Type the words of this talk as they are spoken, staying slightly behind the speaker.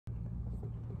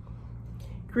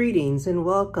Greetings and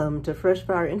welcome to Fresh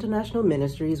Fire International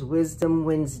Ministries Wisdom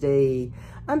Wednesday.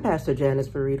 I'm Pastor Janice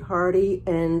Fareed Hardy,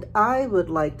 and I would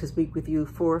like to speak with you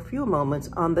for a few moments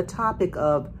on the topic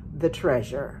of the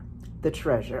treasure. The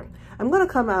treasure. I'm going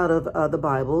to come out of the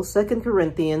Bible, 2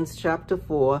 Corinthians chapter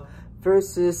 4,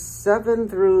 verses 7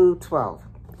 through 12.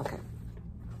 Okay.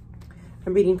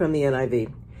 I'm reading from the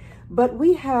NIV. But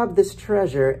we have this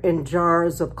treasure in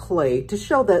jars of clay to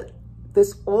show that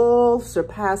this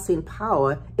all-surpassing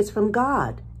power is from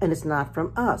God, and it's not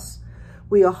from us.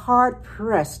 We are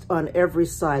hard-pressed on every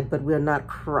side, but we are not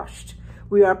crushed.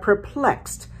 We are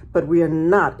perplexed, but we are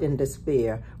not in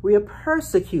despair. We are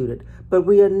persecuted, but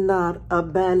we are not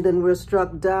abandoned. We're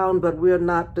struck down, but we are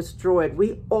not destroyed.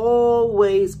 We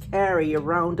always carry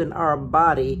around in our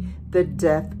body the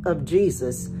death of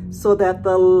Jesus, so that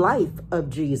the life of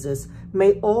Jesus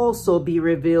may also be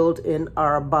revealed in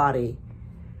our body.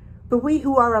 But we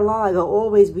who are alive are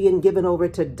always being given over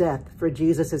to death for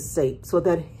Jesus' sake, so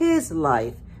that his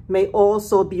life may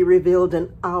also be revealed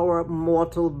in our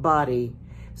mortal body.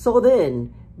 So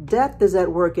then, death is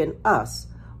at work in us,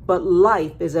 but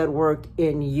life is at work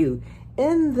in you.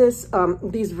 In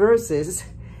these verses,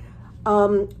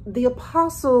 the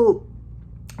Apostle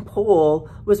Paul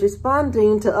was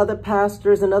responding to other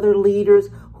pastors and other leaders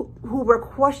who were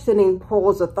questioning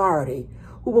Paul's authority,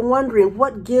 who were wondering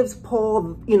what gives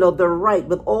Paul, the right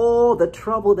with all the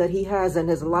trouble that he has in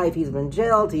his life. He's been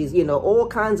jailed, he's, all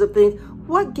kinds of things.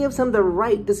 What gives him the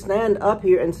right to stand up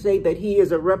here and say that he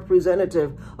is a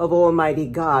representative of Almighty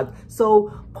God?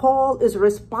 So Paul is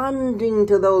responding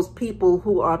to those people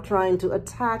who are trying to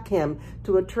attack him,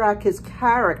 to attack his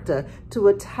character, to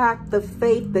attack the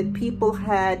faith that people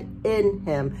had in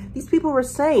him. These people were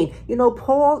saying,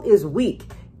 Paul is weak.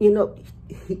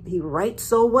 He writes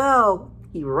so well.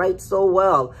 He writes so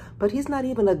well, but he's not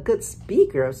even a good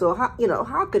speaker. So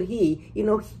how could he,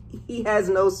 he has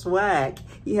no swag.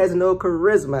 He has no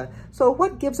charisma. So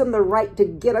what gives him the right to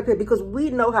get up here? Because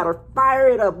we know how to fire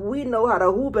it up. We know how to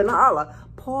hoop and holler.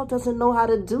 Paul doesn't know how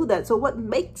to do that. So what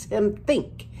makes him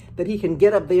think that he can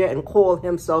get up there and call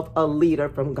himself a leader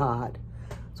from God?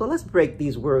 So let's break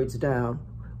these words down.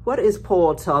 What is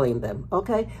Paul telling them?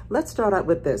 Okay, let's start out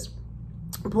with this.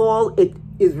 Paul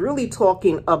is really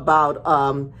talking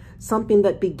about something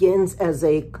that begins as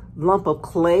a lump of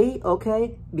clay,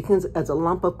 okay? Begins as a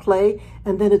lump of clay,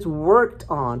 and then it's worked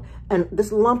on. And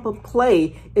this lump of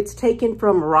clay, it's taken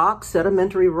from rocks,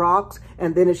 sedimentary rocks,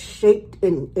 and then it's shaped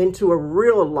into a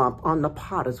real lump on the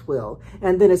potter's wheel.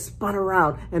 And then it's spun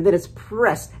around, and then it's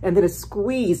pressed, and then it's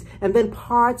squeezed, and then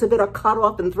parts of it are cut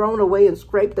off and thrown away and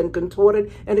scraped and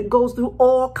contorted, and it goes through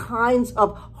all kinds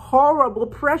of horrible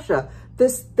pressure.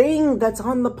 This thing that's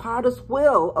on the potter's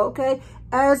wheel, okay,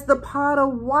 as the potter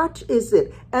watches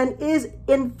it and is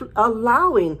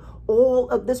allowing all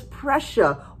of this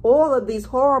pressure, all of these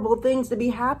horrible things to be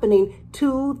happening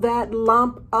to that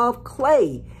lump of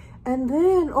clay. And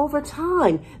then over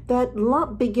time, that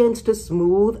lump begins to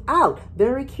smooth out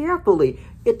very carefully.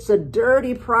 It's a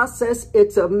dirty process.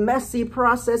 It's a messy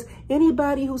process.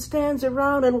 Anybody who stands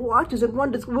around and watches it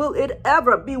wonders, will it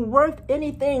ever be worth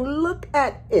anything? Look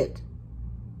at it.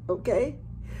 Okay?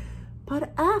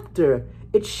 But after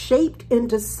it's shaped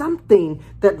into something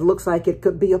that looks like it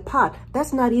could be a pot,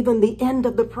 that's not even the end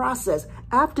of the process.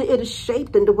 After it is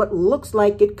shaped into what looks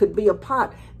like it could be a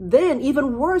pot, then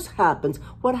even worse happens.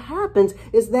 What happens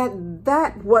is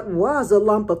that what was a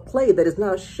lump of clay that is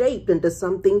now shaped into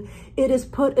something, it is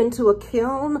put into a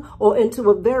kiln or into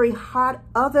a very hot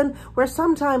oven where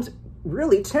sometimes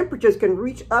really temperatures can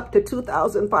reach up to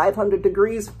 2,500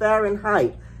 degrees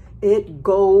Fahrenheit. It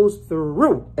goes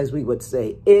through, as we would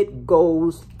say. It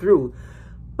goes through.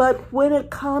 But when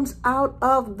it comes out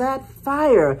of that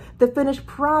fire, the finished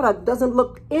product doesn't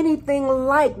look anything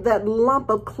like that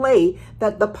lump of clay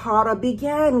that the potter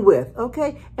began with,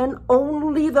 okay? And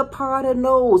only the potter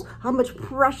knows how much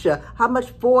pressure, how much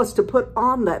force to put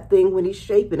on that thing when he's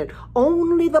shaping it.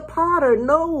 Only the potter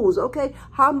knows, okay,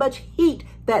 how much heat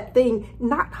that thing,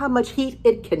 not how much heat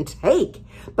it can take,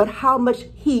 but how much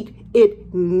heat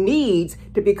it needs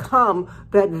to become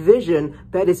that vision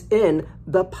that is in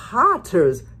the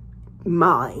potter's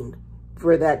mind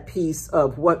for that piece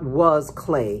of what was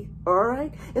clay. All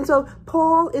right. And so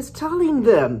Paul is telling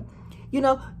them,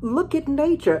 look at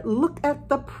nature, look at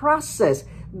the process.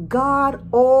 God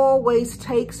always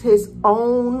takes his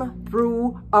own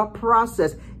through a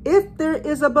process. If there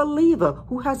is a believer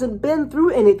who hasn't been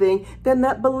through anything, then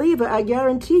that believer, I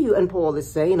guarantee you, and Paul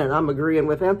is saying, and I'm agreeing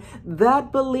with him,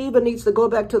 that believer needs to go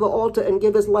back to the altar and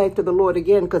give his life to the Lord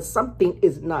again, because something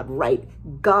is not right.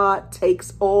 God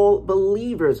takes all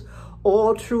believers,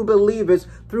 all true believers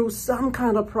through some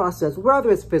kind of process, whether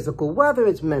it's physical, whether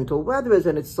it's mental, whether it's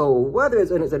in its soul, whether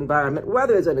it's in its environment,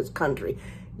 whether it's in its country.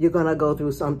 You're going to go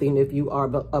through something if you are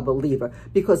a believer,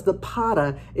 because the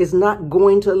potter is not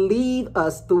going to leave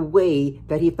us the way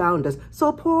that he found us.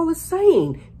 So Paul is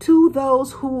saying to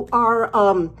those who are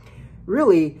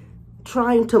really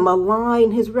trying to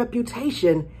malign his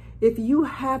reputation, if you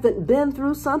haven't been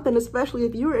through something, especially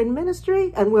if you're in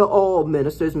ministry, and we're all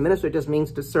ministers, minister just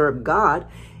means to serve God.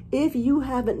 If you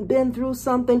haven't been through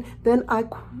something, then I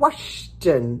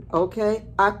question, okay?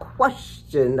 I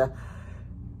question,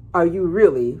 are you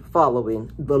really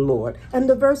following the Lord? And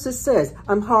the verses says,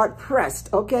 I'm hard pressed,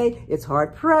 okay? It's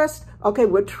hard pressed, okay?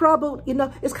 We're troubled, you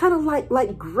know? It's kind of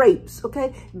like grapes,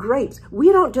 okay? Grapes.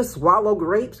 We don't just swallow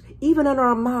grapes. Even in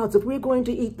our mouths, if we're going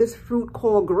to eat this fruit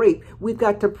called grape, we've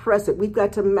got to press it. We've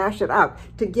got to mash it out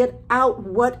to get out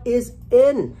what is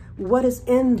in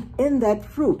that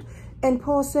fruit. And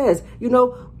Paul says, you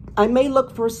know, I may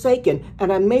look forsaken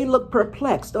and I may look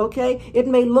perplexed, okay? It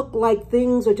may look like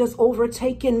things are just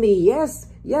overtaking me. Yes,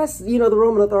 you know, the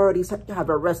Roman authorities have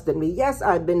arrested me. Yes,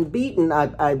 I've been beaten.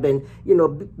 I've been, you know,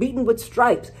 beaten with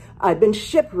stripes. I've been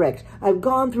shipwrecked. I've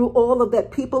gone through all of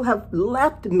that. People have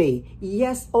left me.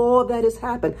 Yes, all that has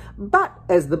happened. But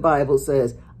as the Bible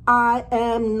says, I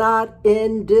am not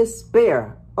in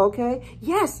despair. Okay.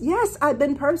 Yes, I've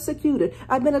been persecuted.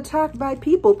 I've been attacked by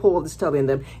people, Paul is telling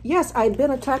them. Yes, I've been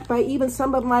attacked by even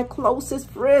some of my closest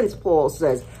friends, Paul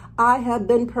says. I have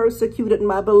been persecuted in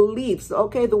my beliefs.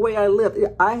 Okay. The way I live,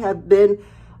 I have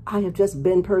just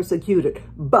been persecuted,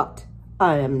 but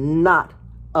I am not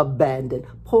abandoned.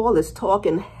 Paul is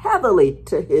talking heavily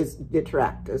to his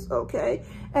detractors. Okay.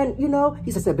 And you know,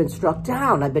 he says, I've been struck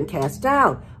down. I've been cast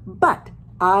down, but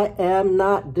I am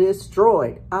not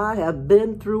destroyed. I have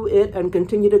been through it and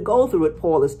continue to go through it,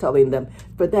 Paul is telling them.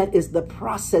 For that is the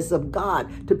process of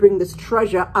God to bring this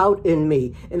treasure out in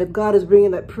me. And if God is bringing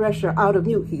that pressure out of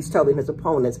you, he's telling his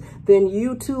opponents, then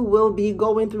you too will be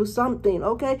going through something,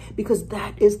 okay? Because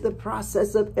that is the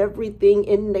process of everything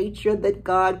in nature that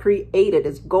God created.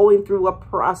 It's going through a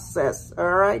process,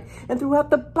 all right? And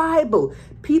throughout the Bible,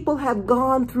 people have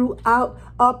gone throughout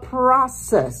a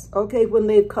process, okay, when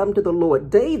they've come to the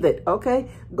Lord. David, okay,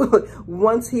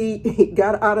 once he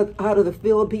got out of the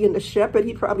field being the shepherd,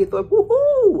 he probably thought,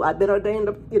 woohoo, I've been ordained,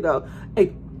 you know,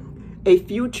 a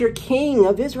future king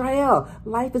of Israel.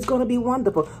 Life is going to be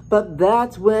wonderful. But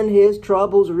that's when his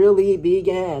troubles really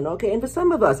began, okay? And for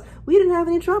some of us, we didn't have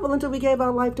any trouble until we gave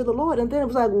our life to the Lord. And then it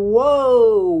was like,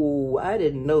 whoa, I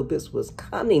didn't know this was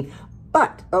coming.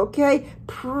 But, okay,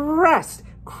 pressed,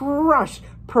 crushed,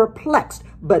 perplexed,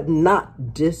 but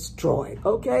not destroyed,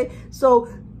 okay? So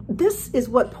this is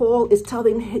what Paul is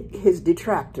telling his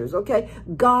detractors, okay?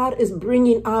 God is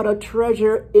bringing out a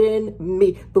treasure in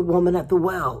me, the woman at the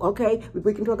well, okay?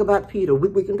 We can talk about Peter.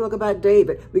 We can talk about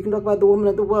David. We can talk about the woman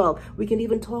at the well. We can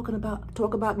even talk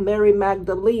about Mary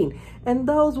Magdalene. And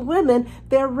those women,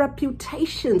 their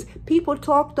reputations, people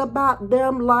talked about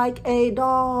them like a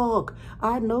dog.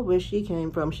 I know where she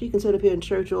came from. She can sit up here in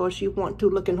church all she want to,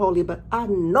 looking holy, but I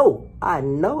know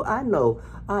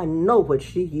what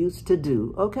she used to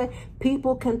do, okay?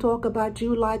 People can talk about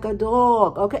you like a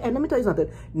dog, okay? And let me tell you something.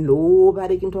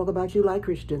 Nobody can talk about you like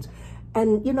Christians.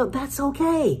 And, you know, that's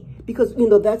okay, because, you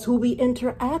know, that's who we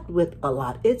interact with a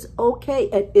lot. It's okay.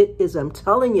 And it is, I'm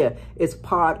telling you, it's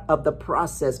part of the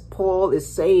process. Paul is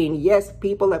saying, yes,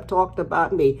 people have talked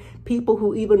about me. People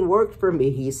who even worked for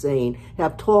me, he's saying,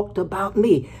 have talked about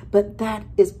me. But that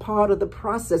is part of the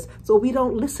process. So we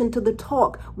don't listen to the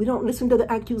talk. We don't listen to the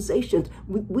accusations.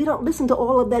 We don't listen to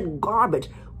all of that garbage.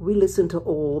 We listen to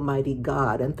Almighty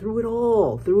God. And through it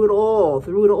all,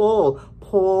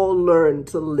 Paul learned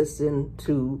to listen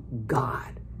to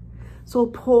God. So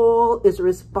Paul is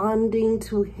responding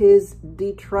to his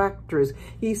detractors.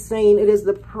 He's saying it is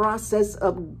the process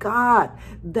of God,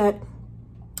 that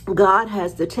God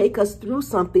has to take us through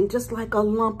something just like a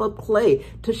lump of clay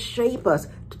to shape us,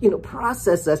 you know,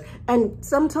 process us. And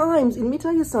sometimes, let me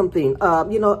tell you something,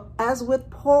 you know, as with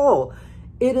Paul,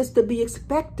 it is to be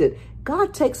expected.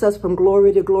 God takes us from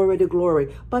glory to glory to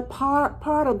glory. But part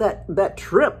of that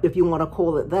trip, if you want to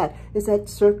call it that, is that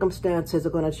circumstances are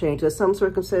going to change. There's some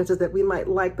circumstances that we might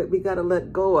like that we got to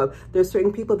let go of. There's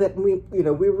certain people that we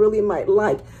really might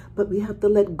like, but we have to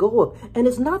let go of. And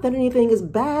it's not that anything is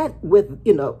bad with,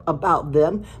 you know, about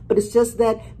them, but it's just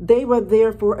that they were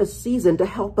there for a season to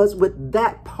help us with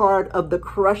that part of the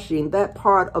crushing, that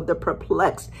part of the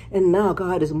perplexed. And now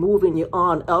God is moving you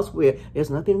on elsewhere.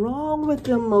 There's nothing wrong with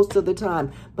them most of the the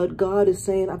time. But God is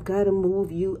saying, I've got to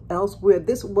move you elsewhere.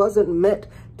 This wasn't meant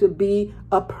to be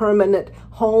a permanent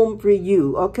home for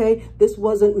you, okay? This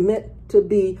wasn't meant to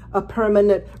be a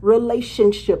permanent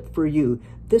relationship for you.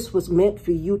 This was meant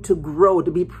for you to grow, to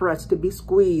be pressed, to be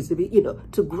squeezed, to be,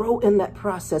 to grow in that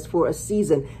process for a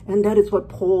season. And that is what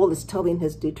Paul is telling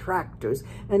his detractors.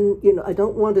 And, I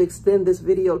don't want to extend this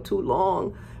video too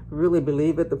long. Really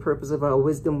believe it. The purpose of our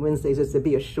Wisdom Wednesdays is to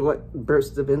be a short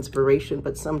burst of inspiration.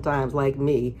 But sometimes, like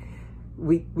me,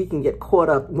 we can get caught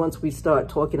up once we start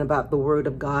talking about the Word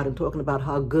of God and talking about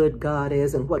how good God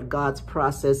is and what God's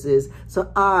process is.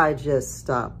 So I just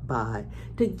stopped by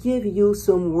to give you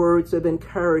some words of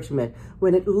encouragement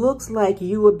when it looks like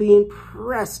you are being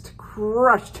pressed,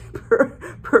 crushed,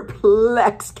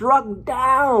 perplexed, struck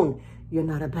down. You're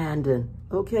not abandoned,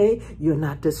 okay? You're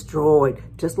not destroyed.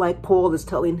 Just like Paul is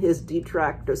telling his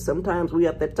detractors, sometimes we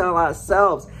have to tell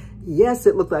ourselves, yes,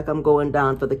 it looks like I'm going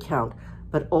down for the count,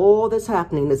 but all that's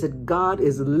happening is that God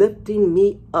is lifting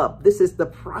me up. This is the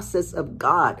process of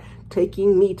God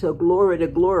taking me to glory,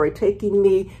 taking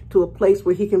me to a place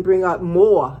where he can bring out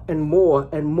more and more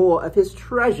and more of his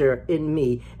treasure in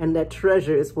me. And that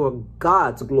treasure is for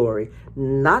God's glory,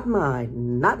 not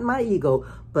mine, not my ego,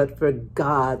 but for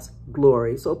God's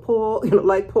glory. So Paul,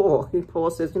 like Paul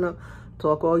says,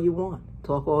 talk all you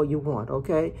want,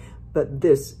 okay? But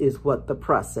this is what the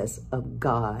process of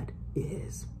God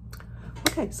is.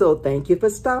 Okay, so thank you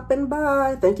for stopping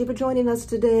by. Thank you for joining us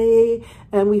today.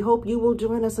 And we hope you will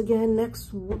join us again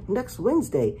next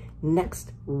Wednesday,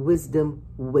 next Wisdom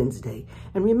Wednesday.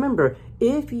 And remember,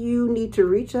 if you need to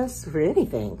reach us for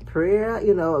anything, prayer,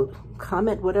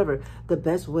 comment, whatever, the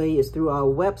best way is through our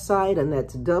website, and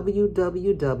that's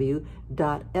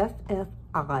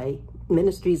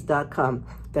www.ffiministries.com.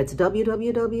 That's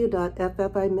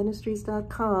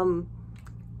www.ffiministries.com.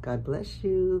 God bless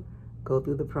you. Go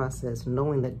through the process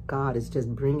knowing that God is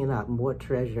just bringing out more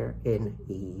treasure in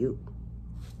you.